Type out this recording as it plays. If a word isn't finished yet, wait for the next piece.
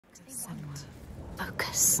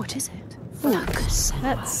Focus. What is it? Focus.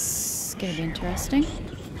 That's gonna be interesting.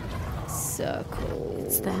 Circles.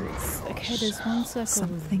 It's them. Okay, there's one circle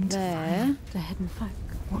Something there. The hidden folk.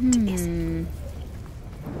 What is it?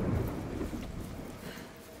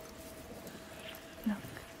 Look.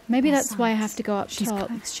 Maybe that's why I have to go up She's top.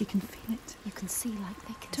 close. She can feel it. You can see like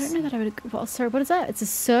they can Don't know that I would. Well, sorry, what is that? It's a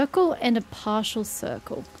circle and a partial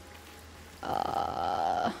circle.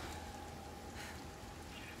 A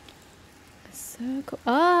circle.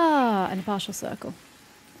 Ah, and a partial circle.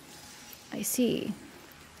 I see.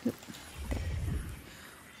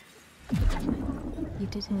 You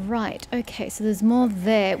did it. Right, okay, so there's more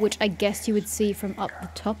there, which I guess you would see from up the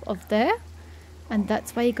top of there. And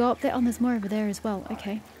that's why you go up there. Oh, and there's more over there as well.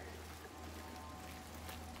 Okay.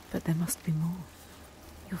 But there must be more.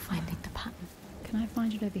 You're finding the pattern. Can I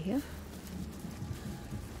find it over here?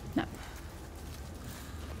 No.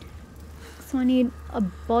 So I need a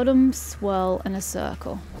bottom swirl and a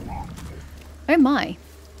circle. Oh my.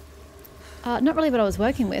 Not really what I was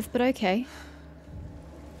working with, but okay.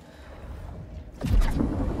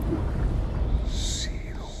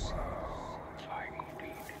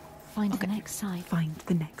 Find the next sign. Find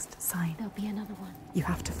the next sign. There'll be another one. You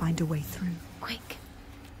have to find a way through. Quick.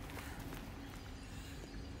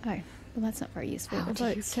 Oh, well that's not very useful. How do Although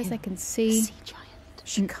you it says kill I can see sea giant.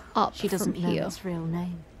 She can't. up She doesn't from know here. its real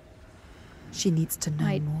name. She needs to know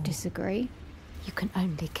I more. disagree. You can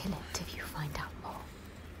only kill it if you find out more.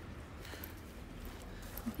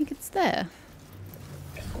 I think it's there.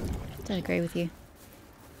 Don't agree with you.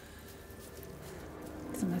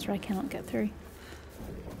 Sometimes I cannot get through.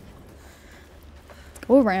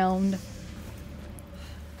 Go around.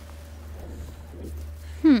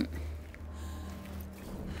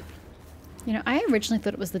 You know, I originally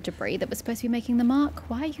thought it was the debris that was supposed to be making the mark.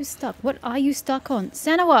 Why are you stuck? What are you stuck on?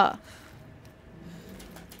 Senua!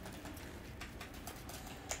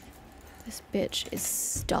 This bitch is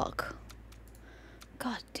stuck.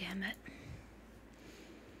 God damn it.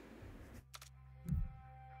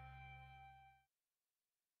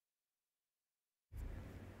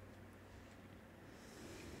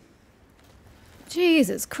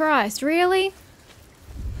 Jesus Christ, really?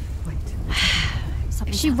 Wait.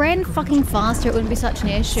 If she ran fucking faster, it wouldn't be such an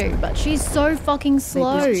issue, but she's so fucking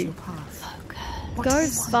slow. Maybe it's your path. What Go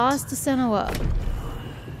does it want? faster, Senua.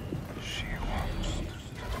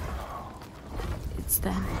 It's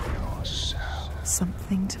them.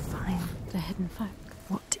 Something to find. The hidden folk.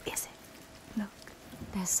 What is it? Look.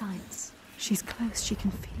 Their signs. She's close. She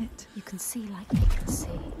can feel it. You can see like they can see.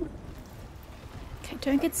 Okay,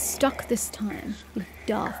 don't get stuck this time, you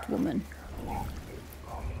daft woman.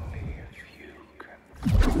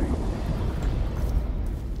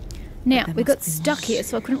 Now, we got stuck here,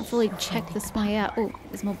 so I couldn't fully check this way out. Oh,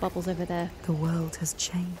 there's more bubbles over there. The world has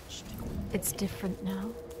changed. It's different now.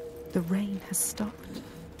 The rain has stopped.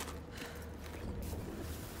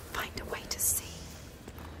 Find a way to see.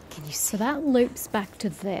 Can you see? So that loops back to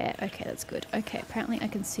there. Okay, that's good. Okay, apparently I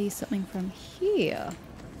can see something from here.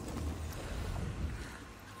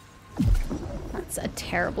 That's a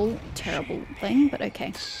terrible, terrible thing, but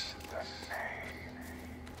okay.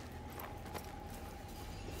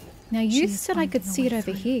 Now you She's said I could finding a see it way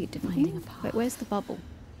over through, here, didn't finding you? a path. Wait, where's the bubble?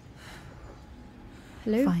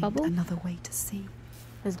 Hello, Find bubble? another way to see.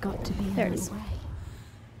 There's got to be There it another is. way.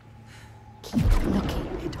 Keep looking.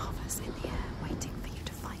 It hovers in the air, waiting for you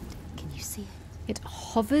to find it. Can you see it? It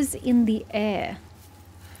hovers in the air.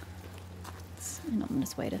 That's an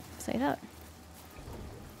ominous way to say that.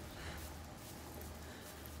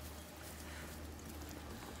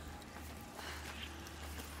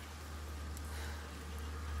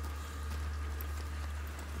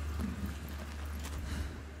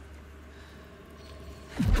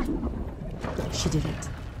 She did it.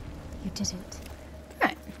 You did it.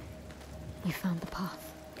 Right. You found the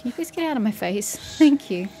path. Can you please get out of my face? Thank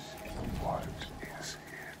you. What is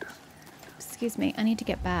it? Excuse me, I need to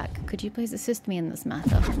get back. Could you please assist me in this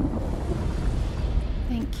matter?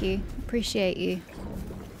 Thank you. Appreciate you.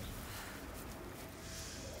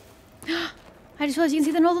 I just realized you can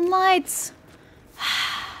see the northern lights.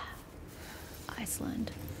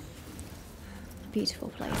 Iceland. A beautiful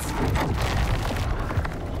place.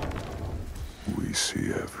 We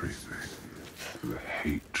see everything. The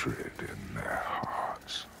hatred in their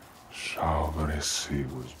hearts. Salvaresi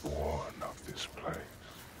was born of this place.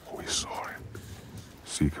 We saw it.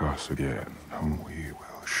 Seek us again, and we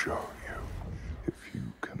will show you. If you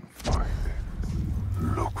can find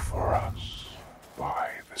it, look for us by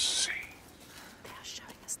the sea. They are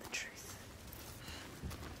showing us the truth.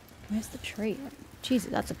 Where's the tree?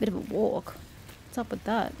 Jesus, that's a bit of a walk. What's up with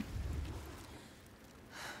that?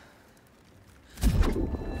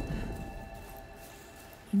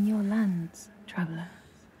 In your lands, traveler,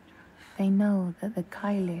 they know that the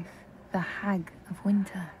Caliph, the Hag of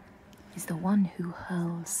Winter, is the one who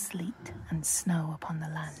hurls sleet and snow upon the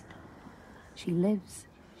land. She lives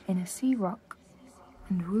in a sea rock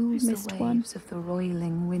and rules the waves of the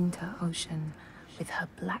roiling winter ocean with her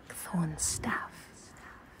blackthorn staff.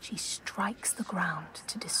 She strikes the ground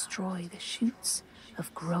to destroy the shoots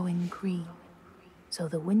of growing green, so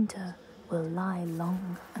the winter will lie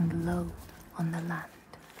long and low on the land.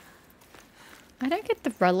 I don't get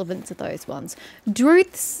the relevance of those ones.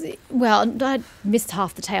 Druth's, well, I missed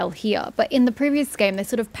half the tale here, but in the previous game they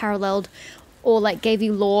sort of paralleled or like gave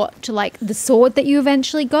you lore to like the sword that you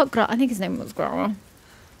eventually got. I think his name was Grara.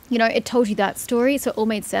 You know, it told you that story, so it all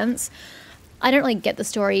made sense. I don't really get the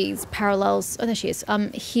story's parallels. Oh, there she is.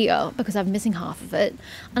 Here, because I'm missing half of it,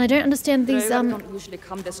 and I don't understand these. Don't usually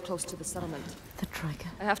come this close to the settlement. The Trigger.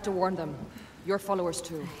 I have to warn them. Your followers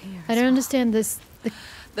too. I don't understand this.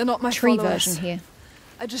 They're not my tree followers. version here.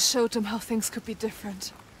 I just showed them how things could be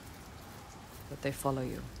different. But they follow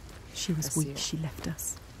you. She was weak. She left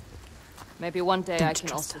us. Maybe one day Don't I can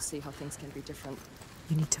trust also see how things can be different.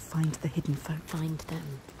 You need to find the hidden folk. Find them.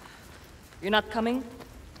 You're not coming?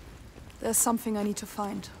 There's something I need to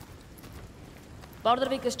find.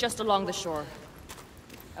 Bardavik is just along the shore.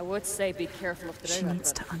 I would say be careful of the She river,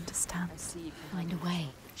 needs but to understand. I see you can Find a way.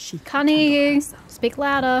 She Can't hear you. herself. Speak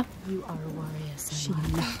louder. You are a warrior, She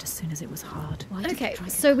Senua. left as soon as it was hard. Why did Okay, the Trigger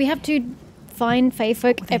so we have to find Fae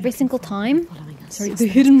folk What are they every looking single for? time. following us? Sorry, Yes, the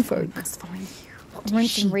they hidden must folk. must find you. Rinse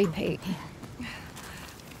She and brought repeat. here.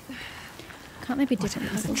 Can't they be different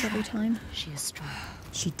Whatever's puzzles a every trap. time? She is strong.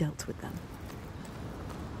 She dealt with them.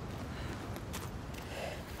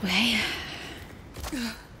 Okay.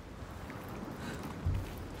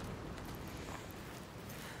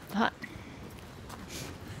 But,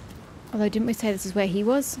 although didn't we say this is where he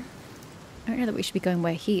was? I don't know that we should be going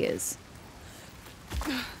where he is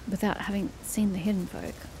without having seen the hidden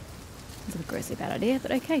folk. It's a grossly bad idea,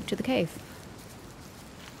 but okay, to the cave.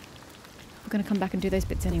 We're going to come back and do those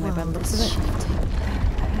bits anyway by the looks of it.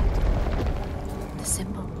 The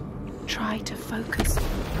symbol. Try to focus.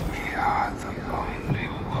 We are the only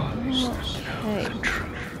ones that know Okay. the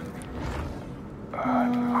truth.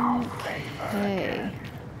 Earn our favor Okay.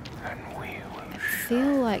 and we will I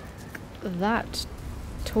feel like that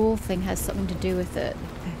tall thing has something to do with it.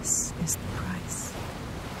 This is the price.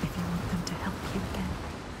 If you want them to help you again.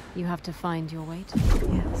 You have to find your way to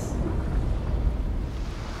Yes.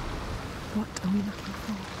 What are we looking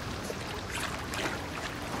for?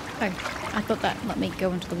 Oh, I thought that let me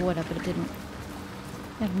go into the water, but it didn't.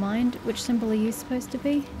 Never mind. Which symbol are you supposed to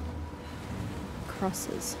be?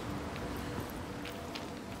 Crosses.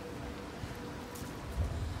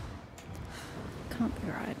 Can't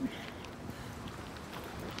be right.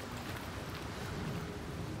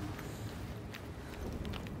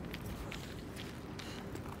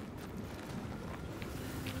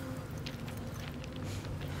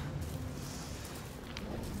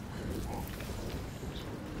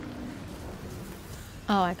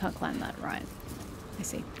 Oh, I can't climb that, right. I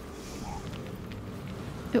see.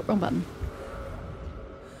 Oh, wrong button.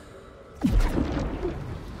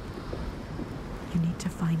 You need to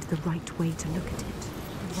find the right way to look at it.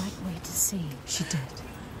 the right way to see. She did.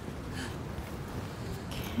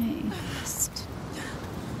 Okay. Must.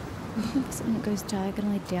 I'm looking for something that goes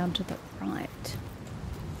diagonally down to the right.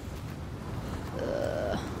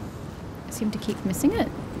 I seem to keep missing it.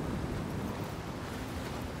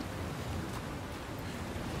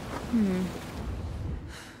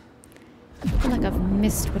 I feel like I've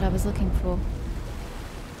missed what I was looking for.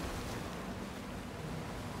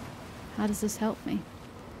 How does this help me?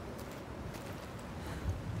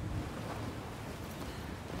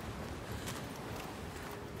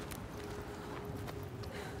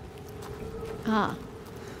 Ah.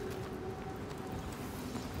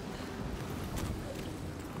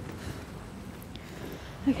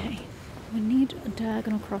 Okay. We need a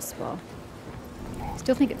diagonal crossbar.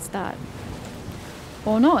 Still think it's that.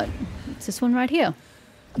 Or not. It's this one right here.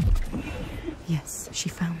 Yes, she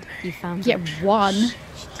found it. You found Yeah, it. one.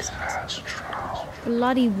 As Troll,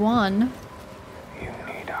 Bloody one. you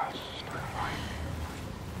need us to fight.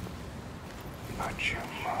 But you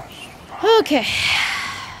must fight. Okay.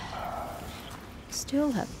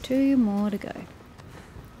 Still have 2 more to go.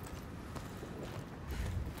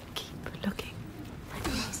 Keep looking.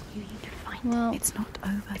 You need to find Well, It's not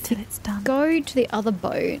over till it's done. go to the other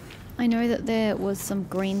boat. I know that there was some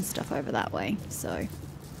green stuff over that way, so.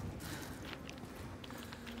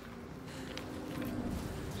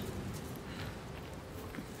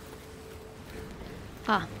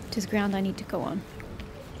 Ah, 'tis ground I need to go on.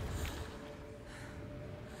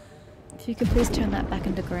 If you could please turn that back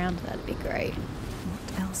into ground, that'd be great.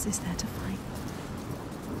 What else is there to fight?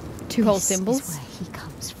 Two whole This symbols. is where he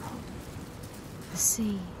comes from. The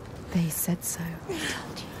sea. They said so. They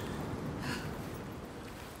told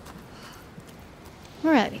you.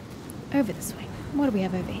 Alrighty. Over this way. What do we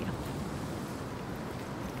have over here?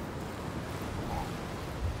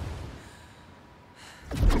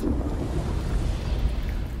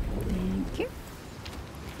 Thank you.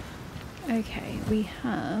 Okay, we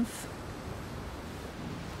have...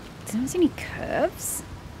 Did I see any curves?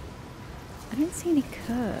 I don't see any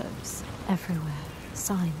curves. Everywhere.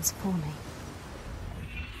 Signs forming.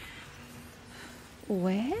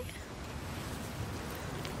 Where?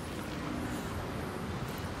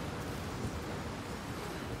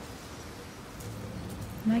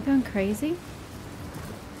 Am I going crazy?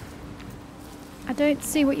 I don't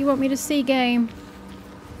see what you want me to see, game.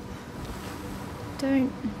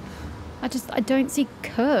 I don't see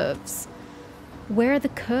curves. Where are the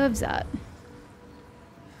curves at?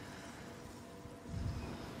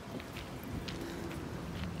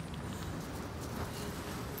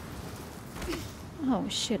 Oh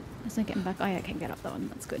shit, there's no getting back. Oh yeah, I can get up that one,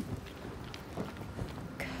 that's good.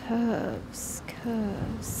 Curves,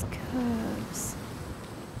 curves, curves.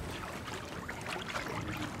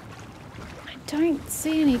 I don't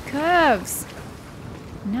see any curves.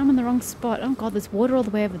 Now I'm in the wrong spot. Oh god, there's water all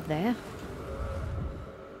the way over there.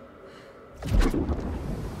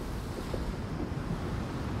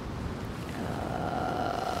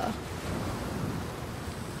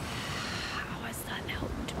 How has that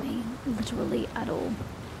helped me? Literally at all.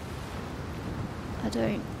 I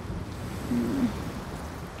don't...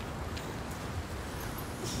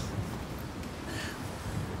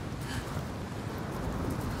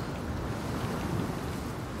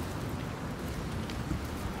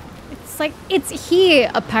 It's like, it's here,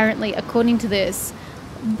 apparently, according to this.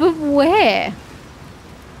 But where?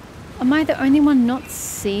 Am I the only one not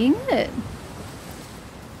seeing it?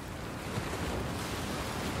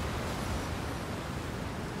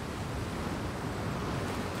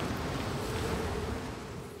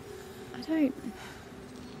 I don't...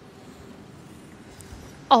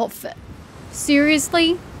 Oh,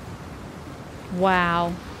 seriously?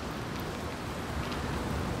 Wow.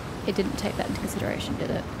 It didn't take that into consideration,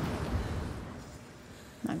 did it?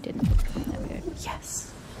 No, it didn't. There we go.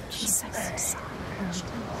 Yes. She says.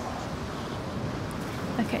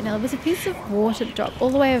 Okay, now there's a piece of water drop all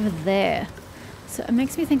the way over there. So it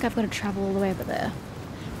makes me think I've got to travel all the way over there.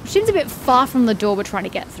 Which seems a bit far from the door we're trying to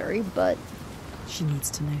get through, but... She needs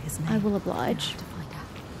to know his name. I will You oblige. have to find out.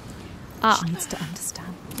 Ah. She needs to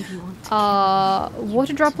understand if you want to.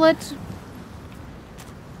 Water droplet.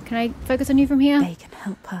 Can I focus on you from here? They can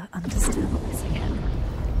help her understand. Yes, I can.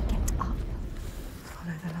 Get up.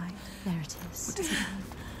 Follow the light. There it is. What does it mean?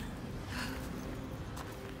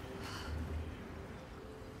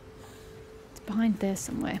 It's behind there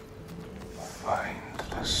somewhere. Find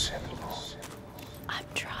the symbol. I'm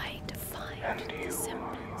trying to find And the you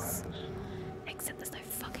symbols. Except there's no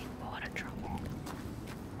fucking water drop.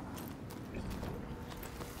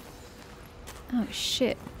 Oh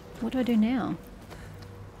shit. What do I do now?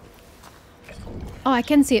 Oh, I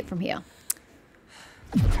can see it from here.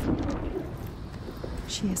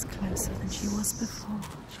 She is closer than she was before.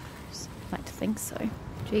 I'd like to think so.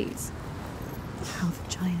 Jeez. How the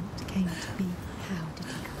giant came to be. How did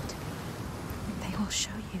he come to be? They will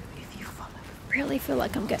show you if you follow. Really feel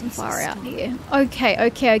like I'm getting far out here.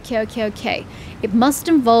 Okay. It must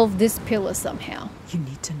involve this pillar somehow. You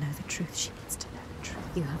need to know the truth. She needs to know the truth.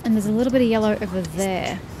 You have And there's a little bit of yellow over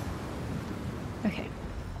there. Okay.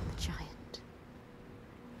 the giant.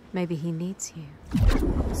 Maybe he needs you.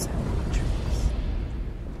 So many truths.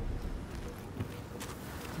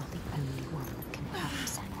 You're the only one that can help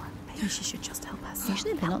Senua. Maybe she should just help herself.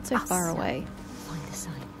 Usually they're not so Help far us. away. Find the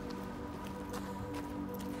sign.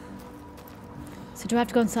 So do I have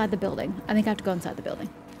to go inside the building? I think I have to go inside the building.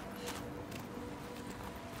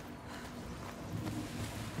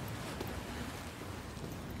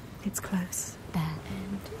 It's close. There.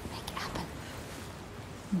 And make it happen.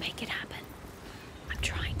 Make it happen. I'm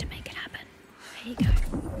trying to make it happen. There you go.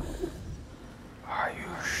 Are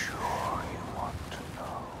you sure you want to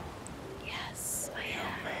know? Yes, I You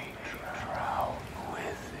am. may drown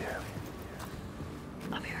with him.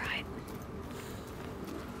 I'll be right.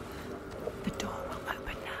 The door will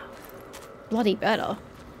open now. Bloody better.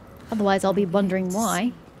 Otherwise I'll be wondering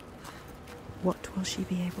why. What will she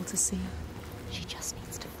be able to see? She just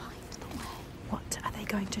needs to find the way. What are they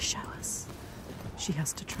going to show us? She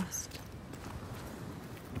has to trust.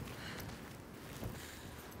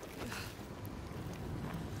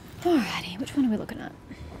 Alrighty, which one are we looking at?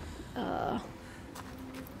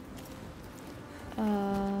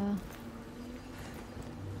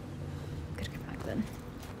 Gotta go back then.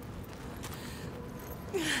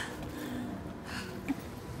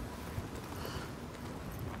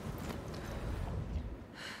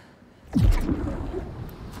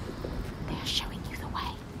 They're showing you the way.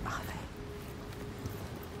 Are they?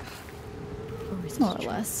 Or is More it or true?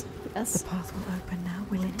 less. Yes. The path will open now.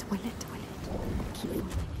 Will it? Will it? Will it? Keep following it.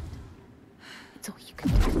 It's all you can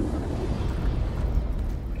do.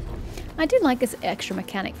 I do like this extra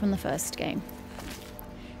mechanic from the first game.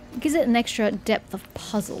 It gives it an extra depth of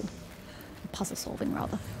puzzle. Puzzle solving,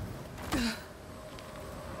 rather.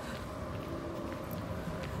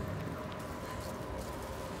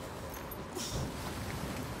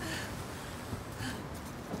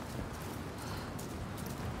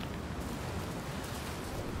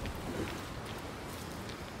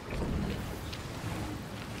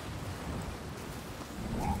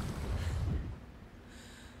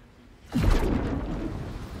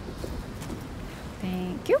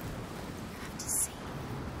 Thank you.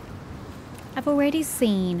 I've already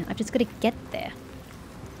seen. I've just got to get there.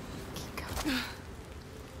 Keep going.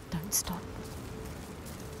 Don't stop.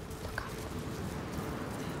 Look up.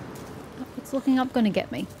 What's looking up going to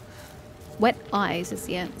get me? Wet eyes is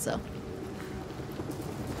the answer.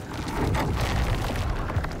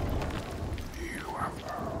 You have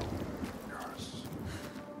found us.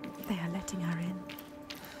 They are letting her in.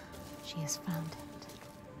 She has found it.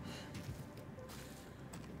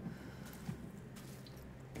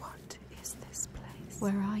 What is this place?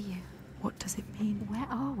 Where are you? What does it mean? Where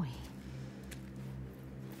are we?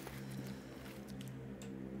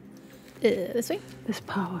 This way? This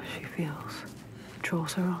power she feels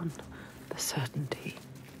draws her on. The certainty.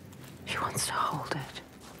 She wants to hold it.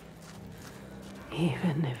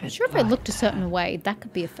 Even if it's Sure, if I looked a blind certain her. way, that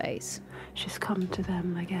could be a phase. She's come to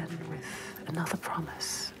them again with another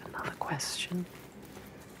promise, another question.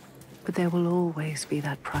 But there will always be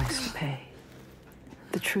that price to pay.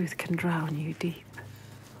 The truth can drown you deep.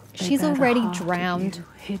 They She's bear the already heart of drowned. you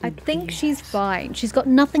hidden I for think she's years. fine. She's got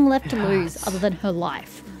nothing left to It lose hurts. other than her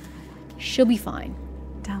life. She'll be fine.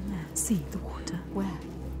 Down there. See the water. Where?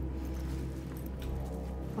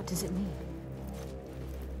 What does it mean?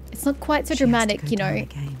 It's not quite so She has to dramatic, go you know, down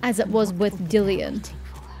again. as it was with Dillian. Waiting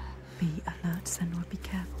for her. Be alert, Senua. Be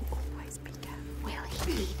careful. Always be careful. Will he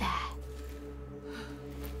be there?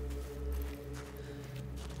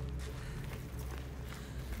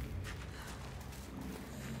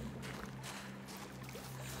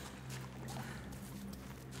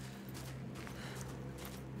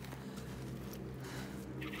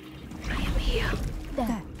 I am here.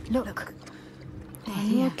 There. Look. They're I'm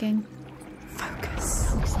here. looking.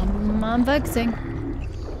 Focus. I'm focusing.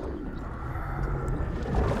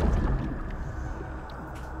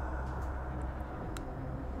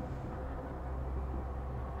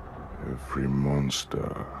 Every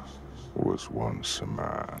monster was once a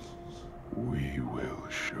man. We will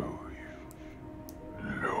show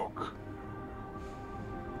you. Look.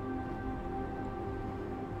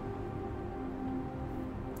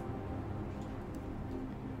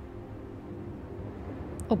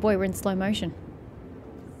 Oh boy, we're in slow motion.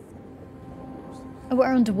 Oh,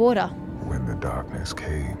 we're underwater. When the darkness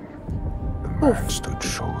came, the man Oof. stood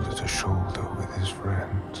shoulder to shoulder with his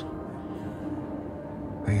friends.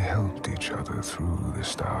 They helped each other through the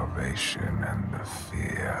starvation and the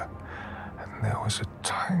fear, and there was a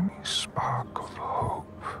tiny spark of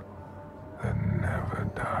hope that never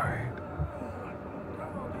died.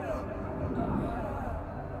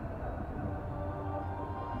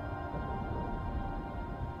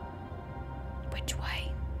 Which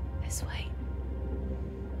way? This way.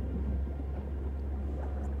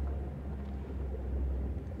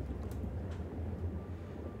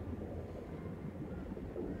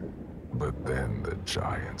 But then the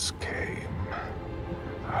giants came,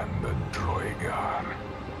 and the Droigar.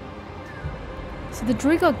 So the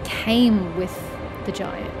Druigor came with the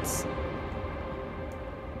giants.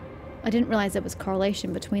 I didn't realize there was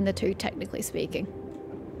correlation between the two, technically speaking.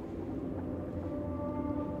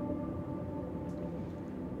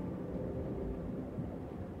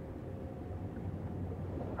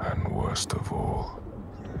 And worst of all,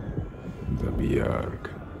 the Björg.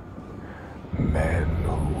 Men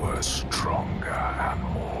who were stronger and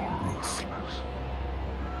more ruthless.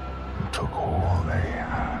 Took all they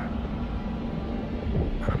had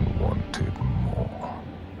and wanted more.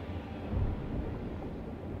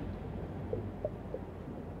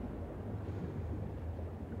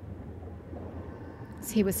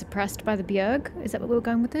 So he was suppressed by the Björg? Is that what we were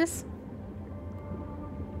going with this?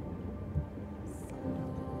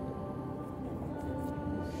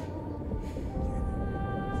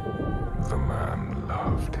 The man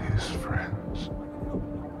his friends,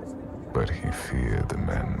 but he feared the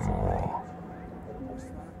men more.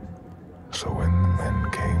 So when the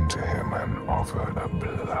men came to him and offered a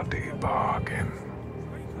bloody bargain,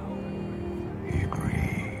 he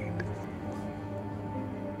agreed.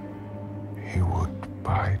 He would,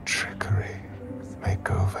 by trickery, make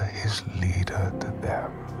over his leader to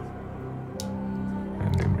them.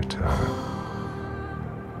 And in return,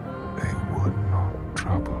 they would not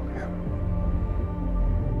trouble him.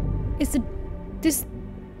 Is this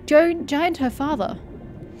giant her father?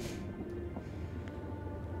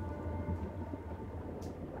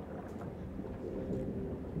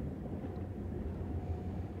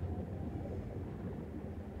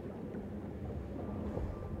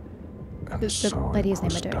 And The so lady's it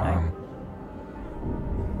name I was don't done. know.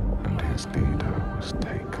 And his leader was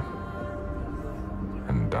taken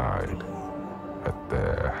and died at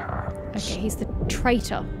their hands. Okay, he's the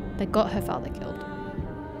traitor that got her father killed.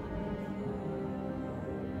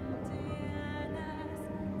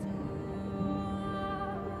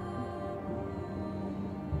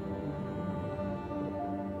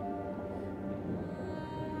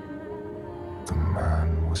 The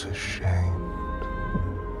man was ashamed.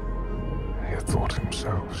 He had thought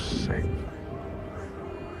himself safe.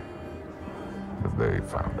 But they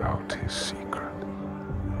found out his secret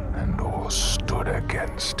and all stood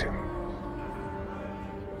against him.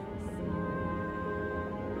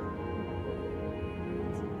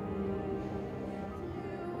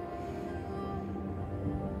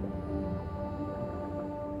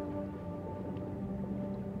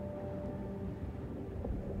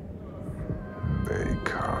 They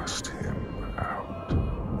cast him out,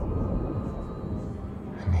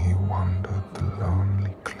 and he wandered the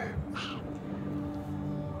lonely cliffs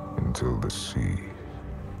until the sea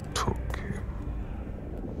took him.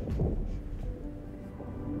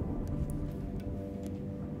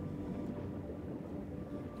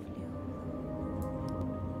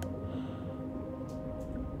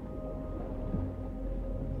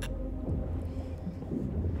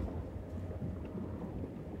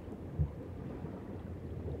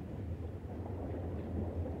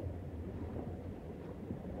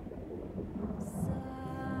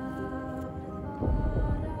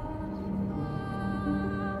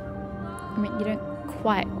 I mean, you don't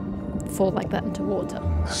quite fall like that into water.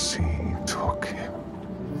 The sea took him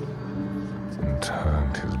and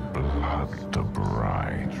turned his blood to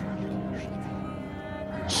brine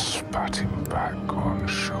and spat him back on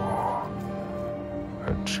shore,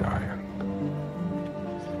 a giant.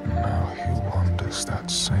 Now he wanders that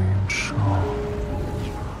same shore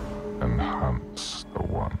and hunts the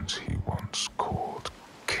ones he once called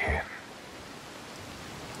kin.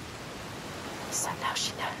 So now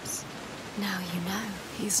she knows. Now you know.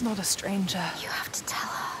 He's not a stranger. You have to tell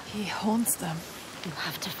her. He haunts them. You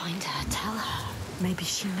have to find her. Tell her. Maybe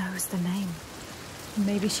she knows the name.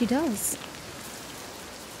 Maybe she does.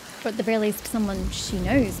 Or at the very least, someone she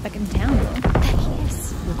knows back in town. There he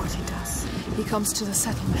is. Look what he does. He comes to the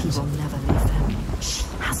settlement. He will never leave them. She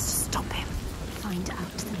has to stop him. Find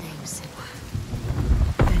out the name, Senua.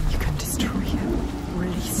 Then you can destroy him.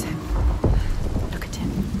 Release him. Look at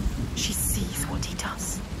him. She sees what he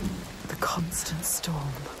does. The constant storm.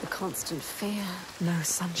 The constant fear. No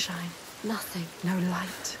sunshine. Nothing. No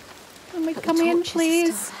light. Can we But the come in, torches are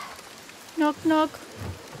please? still Knock, knock.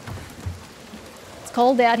 It's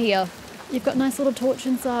cold out here. You've got a nice little torch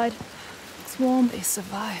inside. It's warm. They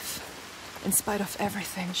survive. In spite of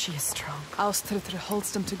everything. She is strong. Austruther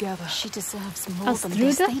holds them together. She deserves more than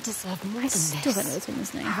this. Astruda? They deserve more I than this. still don't know this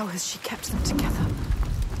woman's name. How has she kept them together?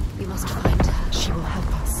 We must find her. She will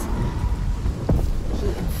help us. He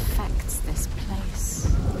infects this place.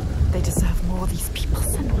 They deserve more, these people,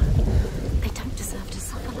 Senua. They don't deserve to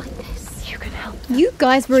suffer like this. You can help them. You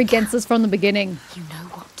guys were against us from the beginning. You know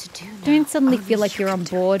what to do now. Don't suddenly Only feel like you you're can on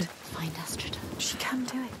do board. it. Find Astruda. She can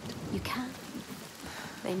do it. You can.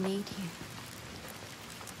 They need you.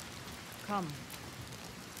 Come.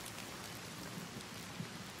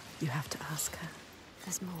 You have to ask her.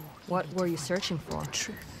 There's more. What need were to you find searching out. for? The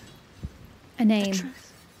truth. A name. The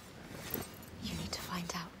truth. You need to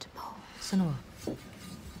find out, Paul. Senua.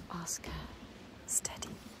 Ask her. Steady.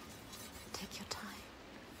 Take your time.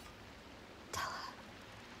 Tell her.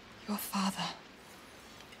 Your father.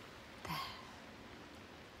 There.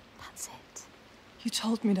 That's it. You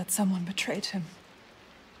told me that someone betrayed him.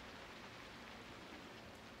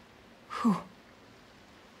 Who?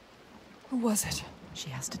 Who was it? She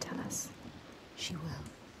has to tell us. She will.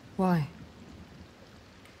 Why?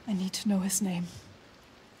 I need to know his name.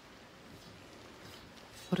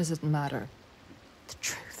 What does it matter? The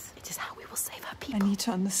truth. It is how we will save our I people. need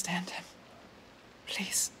to understand him.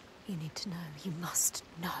 Please. You need to know. You must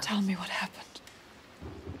know. Tell me what happened.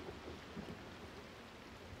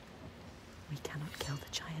 We cannot kill the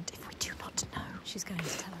giant if we do not know. She's going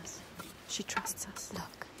to tell us. She trusts us.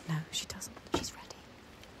 Look. No, she doesn't. She's ready.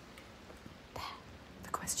 There. The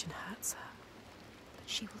question hurts her. But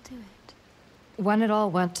she will do it. When it all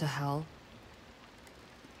went to hell,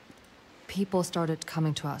 people started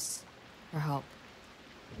coming to us for help.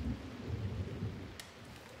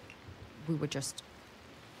 We were just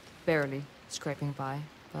barely scraping by,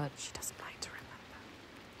 but She doesn't like to remember.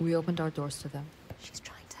 we opened our doors to them, She's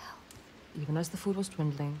trying to help. even as the food was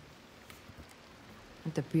dwindling,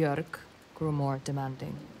 and the Björk grew more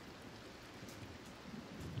demanding.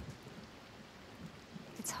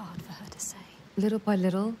 It's hard for her to say. Little by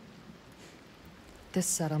little, this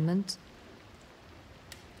settlement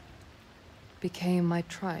became my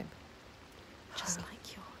tribe. Just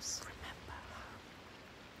like yours. Remember.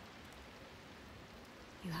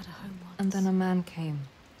 You had a home once. And then a man came.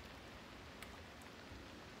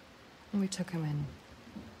 And we took him in.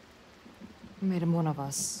 We made him one of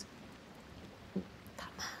us. That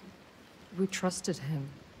man. We trusted him.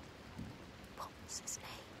 What was his name?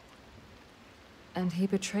 And he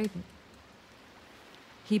betrayed me.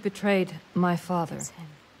 He betrayed my father. It's him.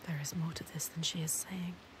 There is more to this than she is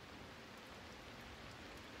saying.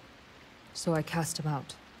 So I cast him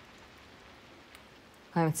out.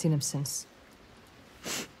 I haven't seen him since.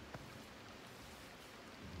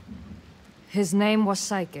 His name was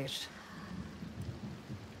Saga.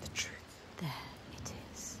 The truth. There it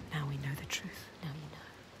is. Now we know the truth. Now you know.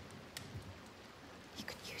 You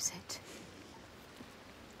can use it.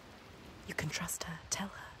 You can trust her. Tell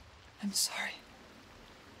her. I'm sorry.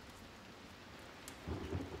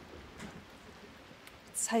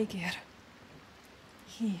 Saigir.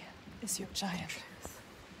 He is your giant. Truth.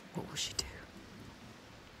 What will she do?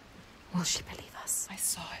 Will she believe us? I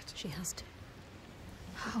saw it. She has to.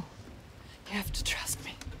 How? You have to trust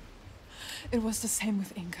me. It was the same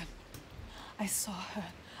with Ingun. I saw her.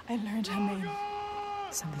 I learned her name.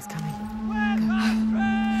 Something's coming.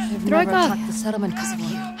 They've Throw never a attacked the settlement because of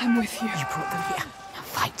you. I'm with you. You brought them here. Now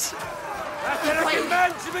fight.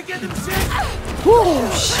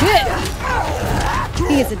 Oh shit!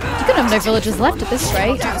 You're gonna have no villagers left at this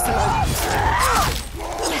rate. Yes.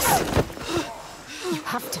 You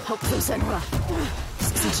have to help them, Senua.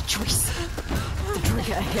 This isn't a choice. The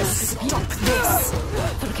trigger here. Stop this.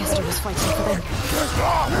 Thorkester was fighting for them.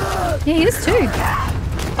 Yeah, he is too.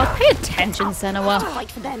 Oh, pay attention, Senua.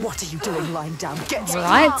 Fight for them. What are you doing lying down? Get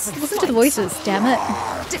Right? up and Listen to the fight. voices, damn it.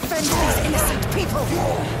 Defend these innocent people.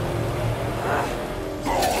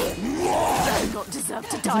 They do not deserve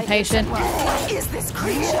to die. Impatient. What is this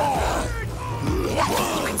creature?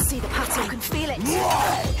 You can see the pattern. You can feel it. You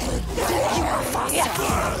are faster.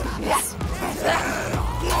 Yes.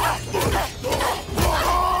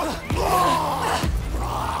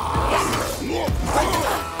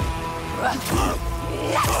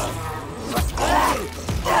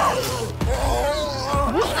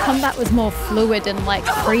 I wish combat was more fluid and like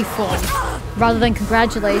freeform, rather than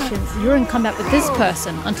congratulations, you're in combat with this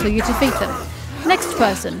person until you defeat them. Next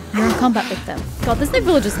person, you're in combat with them. God, there's no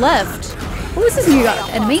villagers left. What was this new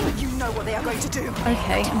enemy? You know what they are going to do.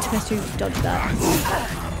 Okay, I'm supposed to dodge that.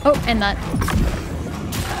 Oh, and that.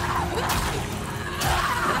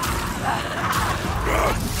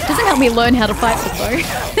 Doesn't help me learn how to fight with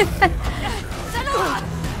bow.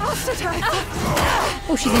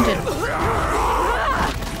 Oh, she's injured.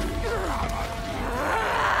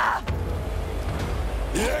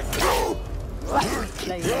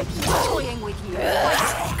 Toying with you.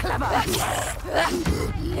 Clever.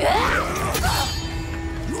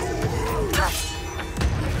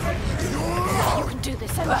 You can do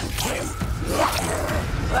this, Emma.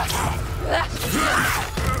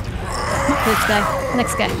 This guy.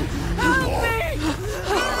 Next guy.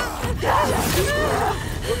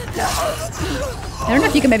 I don't know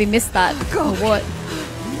if you can maybe miss that or what.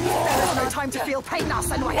 There's no time to feel pain now,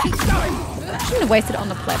 Senua. Keep going. I shouldn't have wasted it on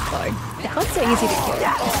the pleb though. The pled's so easy to kill.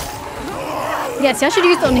 Yes, I should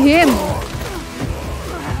use it on him.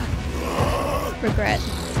 Regret.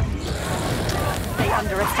 They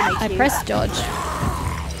underestimate I you. pressed dodge.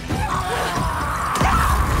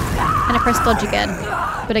 And I pressed dodge again.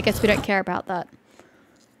 But I guess we don't care about that.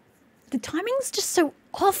 The timing's just so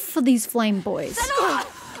off for these flame boys.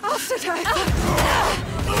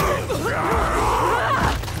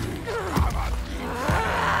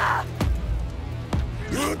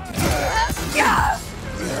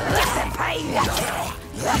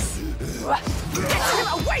 Get him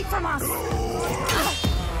away from us!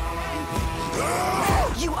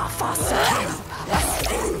 You are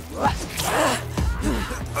faster.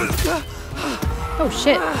 Oh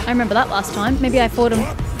shit, I remember that last time. Maybe I fought him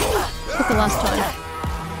quicker last time.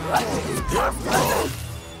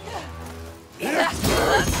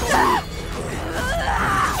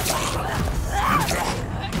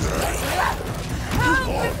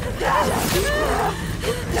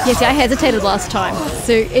 Yeah, see, I hesitated last time,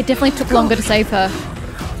 so it definitely took longer to save her.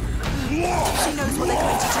 She knows what they're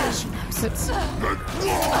going to do. She knows. Oops. You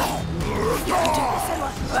can do this, Senua.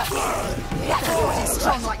 Their body's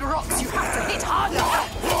strong like rocks. You have to hit harder.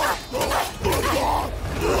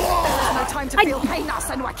 There's no time to feel pain now,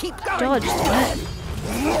 Senua. Keep going. Dodge, damn it.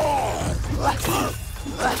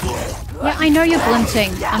 Yeah, I know you're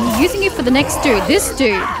blunting. I'm using you for the next dude. This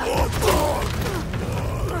dude.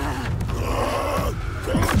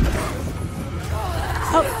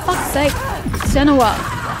 Oh, fuck's sake. Senua.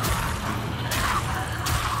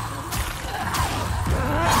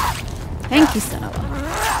 Thank you, Senua.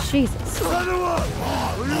 Jesus.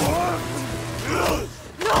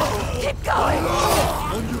 Keep going.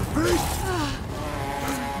 On your feet.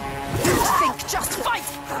 Think, just fight.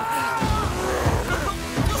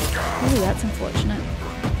 Ooh, that's unfortunate.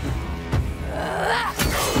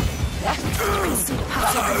 You can see the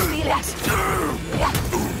power and feel it.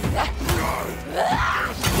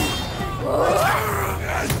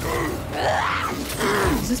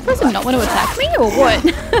 Does this person not want to attack me or what?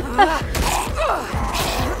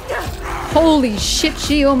 Holy shit,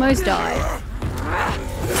 she almost died.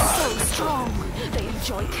 So strong. They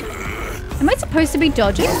enjoy killing. Am I supposed to be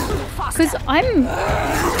dodging? Because I'm...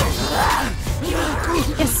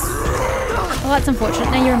 Yes. Oh, that's unfortunate.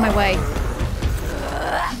 Now you're in my way.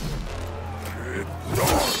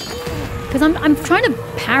 Because I'm trying to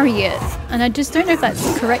parry it, and I just don't know if that's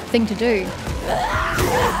the correct thing to do.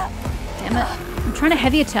 Damn it. I'm trying to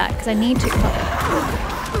heavy attack, because I need to.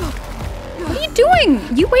 What are you doing?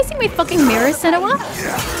 You wasting my fucking mirror, Senua?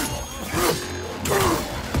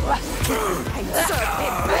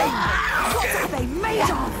 What are they made of?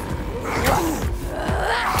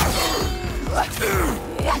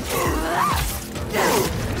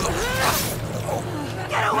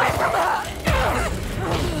 Get away from her!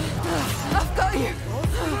 I've got you!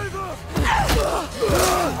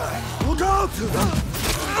 Look out!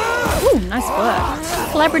 Ooh, nice work.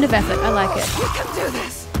 Collaborative effort, I like it. You can do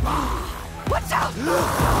this! Watch out!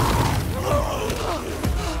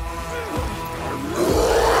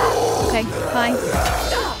 Okay, hi.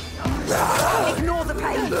 Ignore the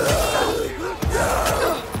pain!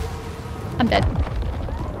 I'm dead.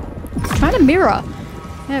 I'm trying to mirror.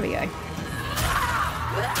 There we go.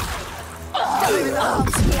 Go in the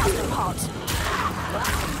arms, we have to part.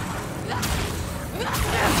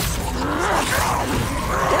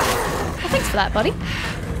 Well, thanks for that, buddy.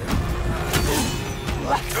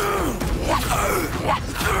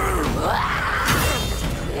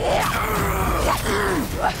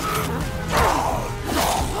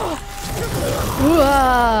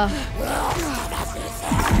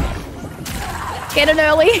 Get it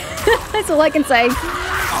early. That's all I can say.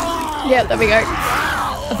 Yeah, there we go.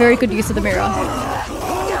 A very good use of the mirror.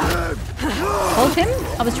 Hold him?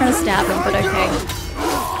 I was trying to stab him, but okay.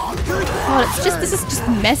 God, it's just, this is just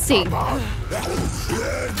messy.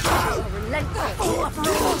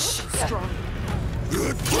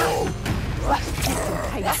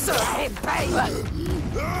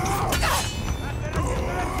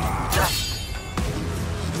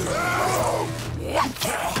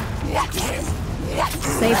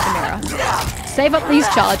 Save the mirror. Save up these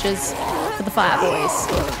charges for the fire boys.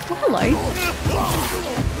 Oh, hello.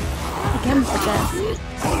 Again with the death.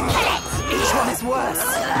 Each one is worse.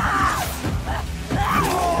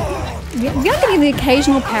 We are getting the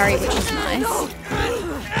occasional parry, which is nice.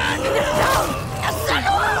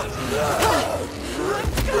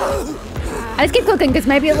 I just keep cooking because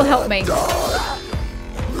maybe it will help me.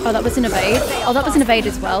 Oh, that was an evade. Oh, that was an evade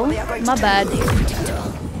as well. My bad.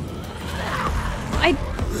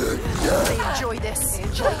 They enjoy this.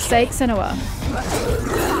 Fuck's sake, Senua.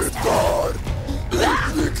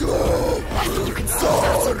 You can see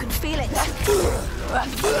that, you can feel it. It's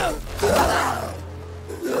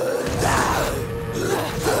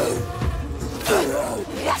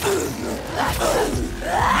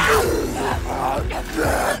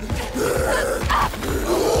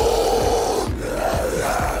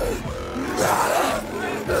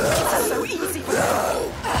so easy.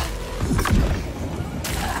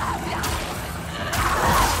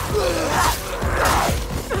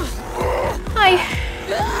 Hi.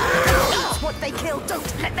 That's what they kill. Don't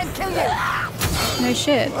let them kill you. No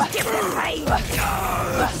shit. Give them pain.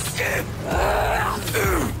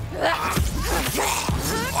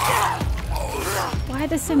 Why are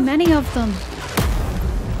there so many of them?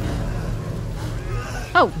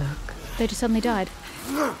 Oh, they just suddenly died.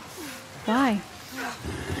 Why?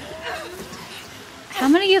 How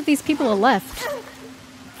many of these people are left?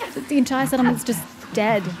 The entire settlement's just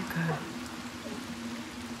dead. You go.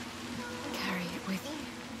 Carry it with you.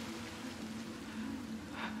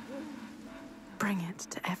 Bring it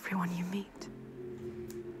to everyone you meet.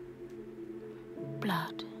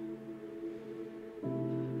 Blood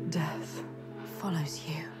Death. follows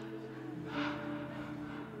you.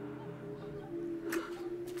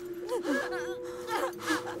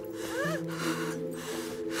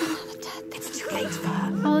 Another death. It's too late for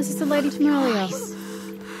her. Oh, this is the lady from earlier.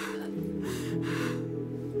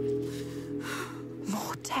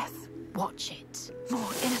 More death. Watch it. More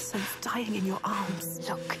innocents dying in your arms.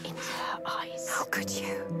 Look into her eyes. How could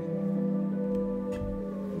you?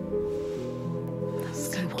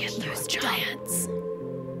 Go get those giants.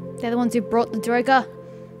 They're the ones who brought the Droga.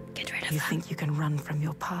 Get rid of You them. think you can run from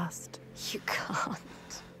your past? You can't.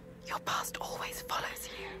 Your past always follows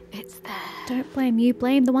you. It's there. Don't blame you.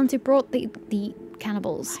 Blame the ones who brought the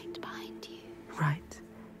cannibals. Right behind you. Right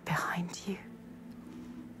behind you.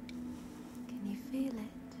 Can you feel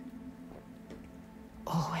it?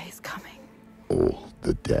 Always coming. All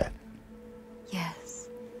the death, Yes.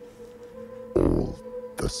 all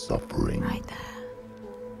the suffering. Right there.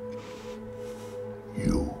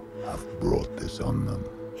 You have brought this on them.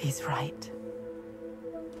 He's right.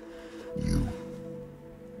 You,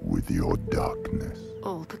 with your darkness,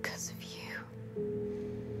 All because of you.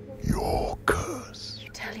 your curse. You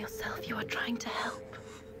tell yourself you are trying to help.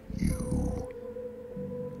 You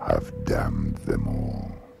have damned them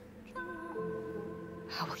all.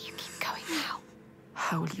 How will you keep going now?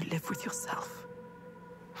 How will you live with yourself?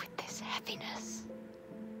 With this heaviness.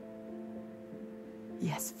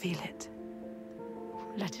 Yes, feel it.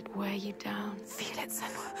 Let it wear you down. Feel it,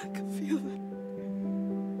 Senua. I can feel it.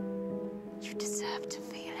 You deserve to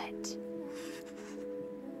feel it.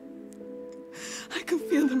 I can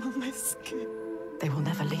feel them on my skin. They will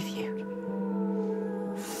never leave you.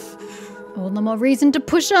 All the more reason to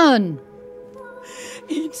push on.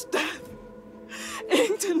 Each death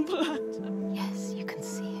inked in blood. Yes, you can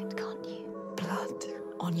see it, can't you? Blood.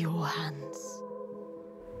 On your hands.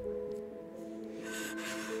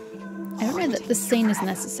 I don't know that this scene is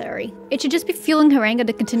necessary. It should just be fueling her anger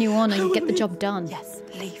to continue on and get the job done. Yes,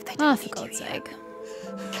 leave. They Oh, don't for need God's you here. sake.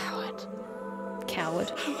 Coward.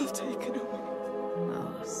 Coward. I will take it away.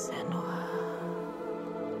 Oh, Senua.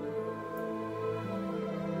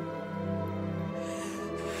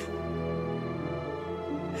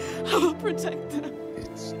 I will protect them.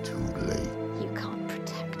 It's too late. You can't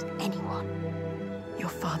protect anyone. Your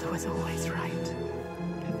father was always right.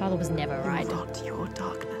 Her father was never right. You rot your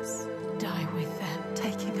darkness, Die with them.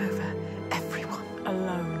 taking over everyone.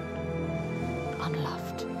 Alone.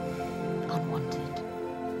 Unloved. Unwanted.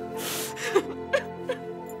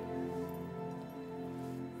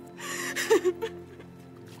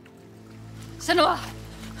 Senua!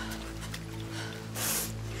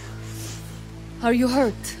 Are you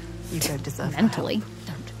hurt? You don't deserve her Mentally. help.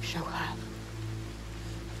 Don't show her.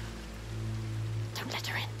 Don't let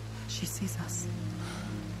her in. She sees us.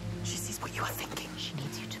 She sees what you are thinking. She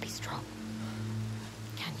needs you to be strong.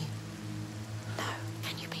 Can you? No.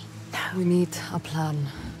 Can you be? We need a plan.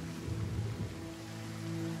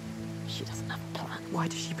 She doesn't have a plan. Why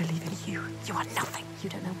does she believe in you? You are nothing. You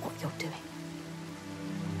don't know what you're doing.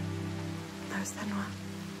 No, Senua.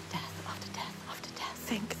 Death after death after death.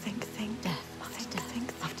 Think. Death after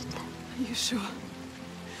death after death. Are you sure?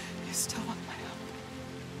 You still want my help?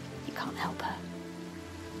 You can't help her.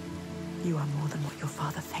 You are more than what your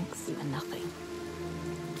father thinks. You are nothing.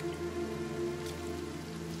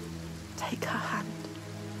 Take her hand.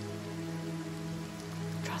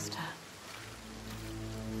 Trust her.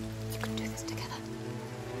 You can do this together.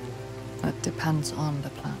 That depends on the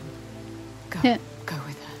plan. Go. Yeah. Go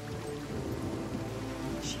with her.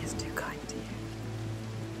 She is too kind to you.